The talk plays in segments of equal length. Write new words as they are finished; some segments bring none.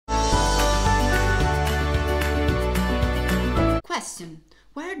Question: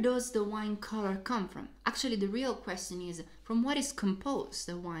 where does the wine color come from? Actually, the real question is from what is composed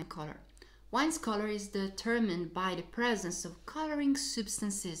the wine color. Wine's color is determined by the presence of coloring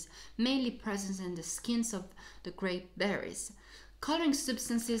substances, mainly present in the skins of the grape berries. Coloring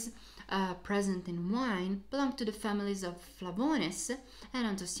substances present in wine belong to the families of flavones and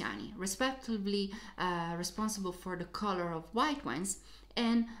anthocyanins, respectively responsible for the color of white wines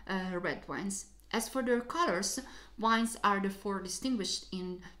and red wines. As for their colors, wines are therefore distinguished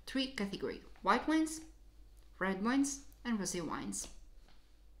in three categories: white wines, red wines, and rosé wines.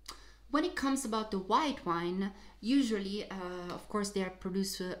 When it comes about the white wine, usually, of course, they are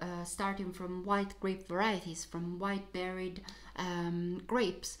produced starting from white grape varieties, from white berried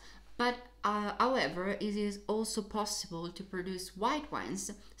grapes. But however, it is also possible to produce white wines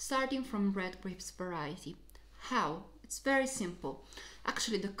starting from red grapes variety. How? It's very simple.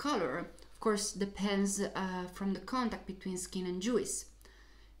 Actually, the color, of course, depends from the contact between skin and juice.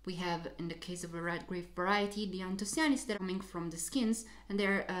 We have, in the case of a red grape variety, the anthocyanins that are coming from the skins and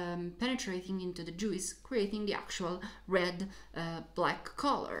they're penetrating into the juice, creating the actual red, black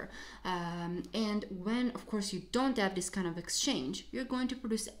color. And when, of course, you don't have this kind of exchange, you're going to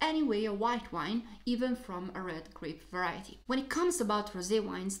produce anyway a white wine, even from a red grape variety. When it comes about rosé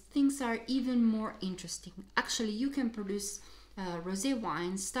wines, things are even more interesting. Actually, you can produce rosé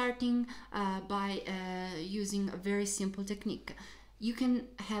wine starting by using a very simple technique. You can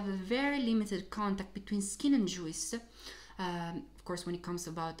have a very limited contact between skin and juice, of course, when it comes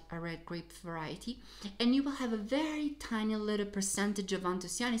about a red grape variety, and you will have a very tiny little percentage of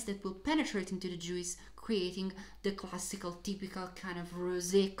anthocyanins that will penetrate into the juice, creating the classical, typical kind of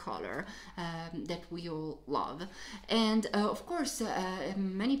rosé color that we all love. And of course,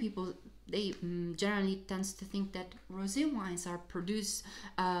 many people, they generally tends to think that rosé wines are produced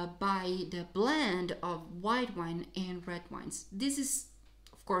by the blend of white wine and red wines. This is,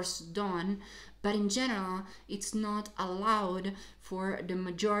 of course, done, but in general, it's not allowed for the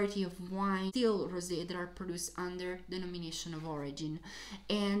majority of wine, still rosé, that are produced under denomination of origin.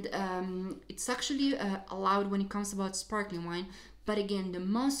 And it's actually allowed when it comes about sparkling wine, but again, the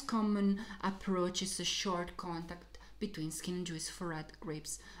most common approach is a short contact between skin and juice for red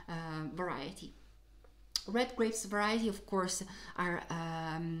grapes variety. Red grapes variety, of course, are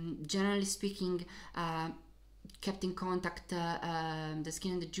generally speaking kept in contact, the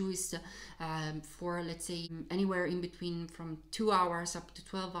skin and the juice, for, let's say, anywhere in between from 2 hours up to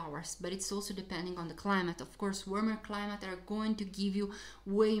 12 hours. But it's also depending on the climate. Of course, warmer climate are going to give you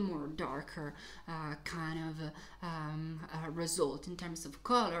way more darker kind of result in terms of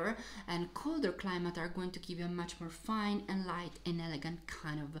color, and colder climate are going to give you a much more fine and light and elegant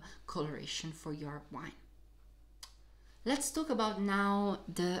kind of coloration for your wine. Let's talk about now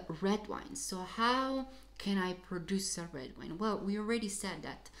the red wine. So how can I produce a red wine? Well, we already said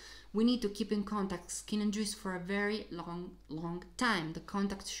that we need to keep in contact skin and juice for a very long time. The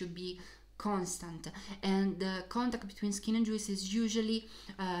contact should be constant, and the contact between skin and juice is usually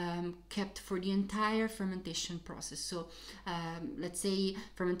kept for the entire fermentation process. So let's say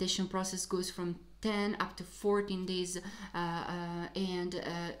fermentation process goes from 10 up to 14 days, and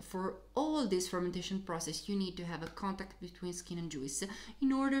for all this fermentation process you need to have a contact between skin and juice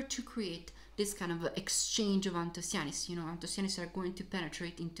in order to create this kind of exchange of anthocyanins. You know, anthocyanins are going to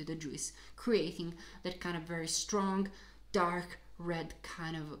penetrate into the juice, creating that kind of very strong, dark red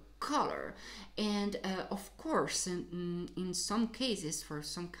kind of color. And of course, in some cases, for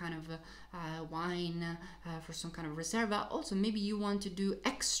some kind of wine, for some kind of reserva, also maybe you want to do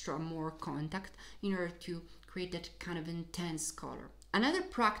extra more contact in order to create that kind of intense color. Another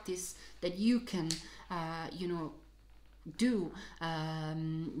practice that you can you know, do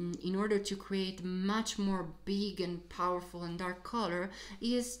in order to create much more big and powerful and dark color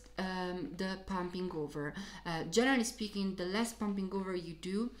is the pumping over. Generally speaking, the less pumping over you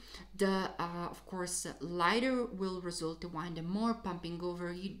do, the of course lighter will result the wine. The more pumping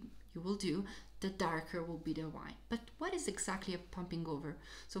over you will do, the darker will be the wine. But what is exactly a pumping over?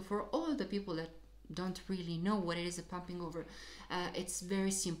 So for all the people that don't really know what it is, a pumping over, it's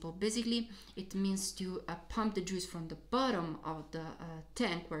very simple. Basically, it means to pump the juice from the bottom of the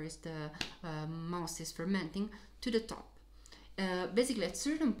tank, where is the mouse is fermenting, to the top. Basically, at a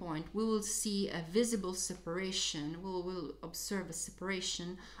certain point, we will see a visible separation. We will observe a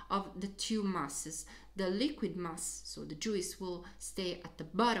separation of the two masses. The liquid mass, so the juice, will stay at the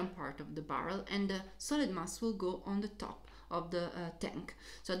bottom part of the barrel, and the solid mass will go on the top of the tank.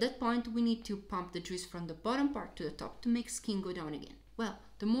 So at that point we need to pump the juice from the bottom part to the top to make skin go down again. Well,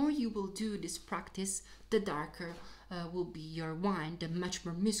 the more you will do this practice, the darker will be your wine, the much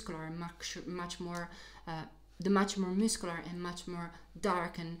more muscular, much more the much more muscular and much more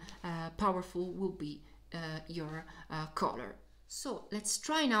dark and powerful will be your color. So let's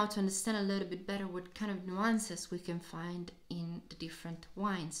try now to understand a little bit better what kind of nuances we can find in the different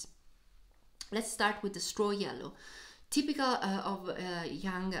wines. Let's start with the straw yellow. Typical of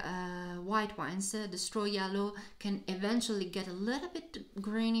young white wines, the straw yellow can eventually get a little bit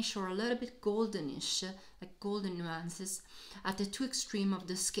greenish or a little bit goldenish, like golden nuances, at the two extreme of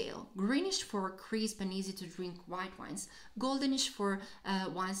the scale. Greenish for crisp and easy to drink white wines, goldenish for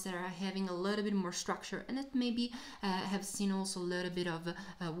wines that are having a little bit more structure and that maybe have seen also a little bit of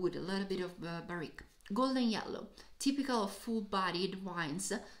wood, a little bit of barrique. Golden yellow, typical of full-bodied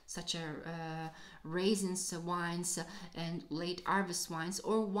wines such as raisins wines and late harvest wines,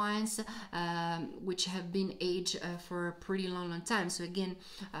 or wines which have been aged for a pretty long time. So again,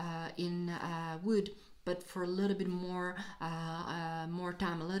 in wood, but for a little bit more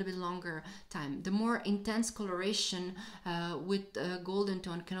time, a little bit longer time. The more intense coloration with golden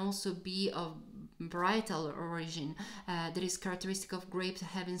tone can also be of varietal origin that is characteristic of grapes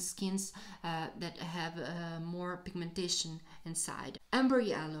having skins that have more pigmentation inside. Amber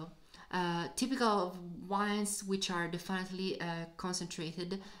yellow, typical of wines which are definitely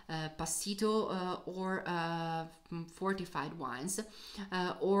concentrated, passito or fortified wines,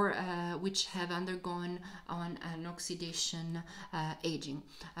 or which have undergone on an oxidation aging,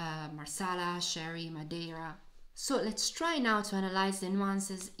 Marsala, Sherry, Madeira. So let's try now to analyze the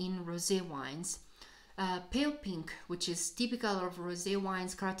nuances in rosé wines. Pale pink, which is typical of rosé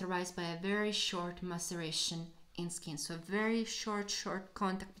wines characterized by a very short maceration in skin, so a very short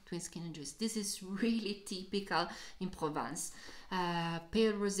contact between skin and juice. This is really typical in Provence.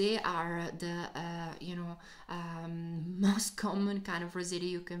 Pale rosé are the most common kind of rosé that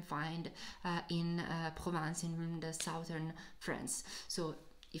you can find in Provence, in the southern France. So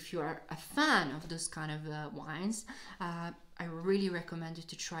if you are a fan of those kind of wines, I really recommend you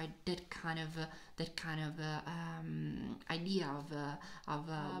to try that kind of idea of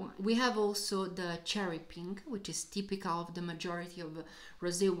wine. We have also the cherry pink, which is typical of the majority of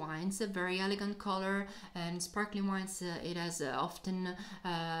rosé wines. A very elegant color, and sparkling wines it has often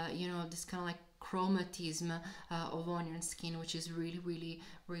this kind of like chromatism of onion skin, which is really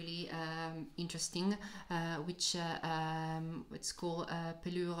interesting, which it's called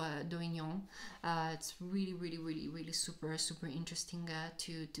pelure d'oignon. It's really super interesting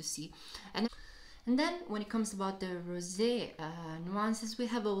to see. And then when it comes about the rosé nuances, we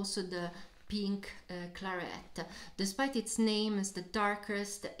have also the pink claret. Despite its name as the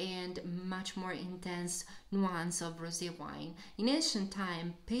darkest and much more intense nuance of rosé wine, in ancient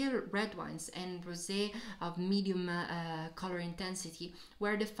time, pale red wines and rosé of medium color intensity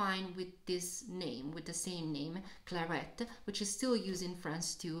were defined with this name, with the same name, claret, which is still used in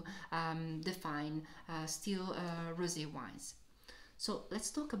France to define still rosé wines. So let's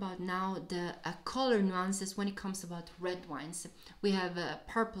talk about now the color nuances when it comes about red wines. We have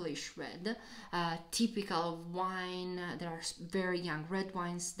purplish red, typical of wine that are very young, red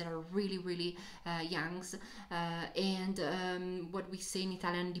wines that are really young, and what we say in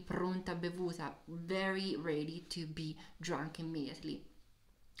Italian di pronta bevuta, very ready to be drunk immediately,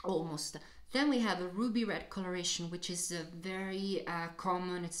 almost. Then we have a ruby red coloration, which is very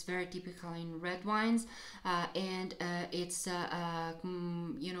common. It's very typical in red wines, and it's a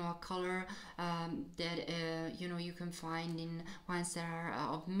color that you can find in wines that are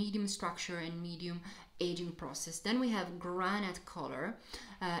of medium structure and medium aging process. Then we have granite color,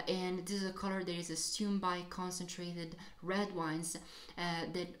 and this is a color that is assumed by concentrated red wines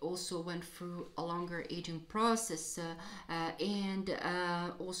that also went through a longer aging process, and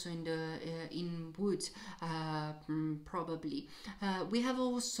also in wood, probably. We have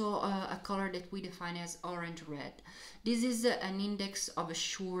also a color that we define as orange red. This is an index of a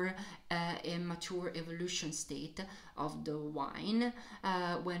sure and mature evolution state of the wine,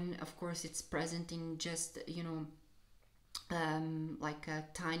 when of course it's present in just like a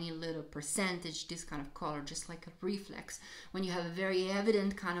tiny little percentage, this kind of color, just like a reflex. When you have a very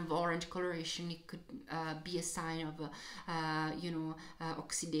evident kind of orange coloration, it could be a sign of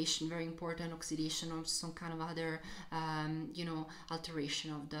oxidation, very important oxidation, or some kind of other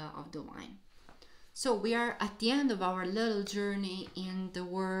alteration of the wine. So we are at the end of our little journey in the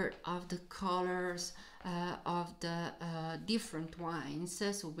world of the colors of the different wines.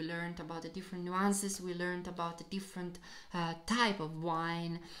 So we learned about the different nuances, we learned about the different type of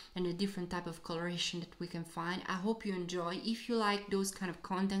wine and the different type of coloration that we can find. I hope you enjoy. If you like those kind of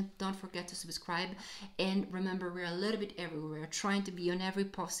content, don't forget to subscribe, and remember, we're a little bit everywhere, trying to be on every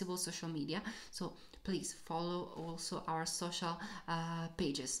possible social media. So please follow also our social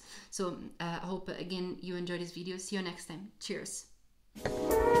pages. So I hope again you enjoyed this video. See you next time. Cheers.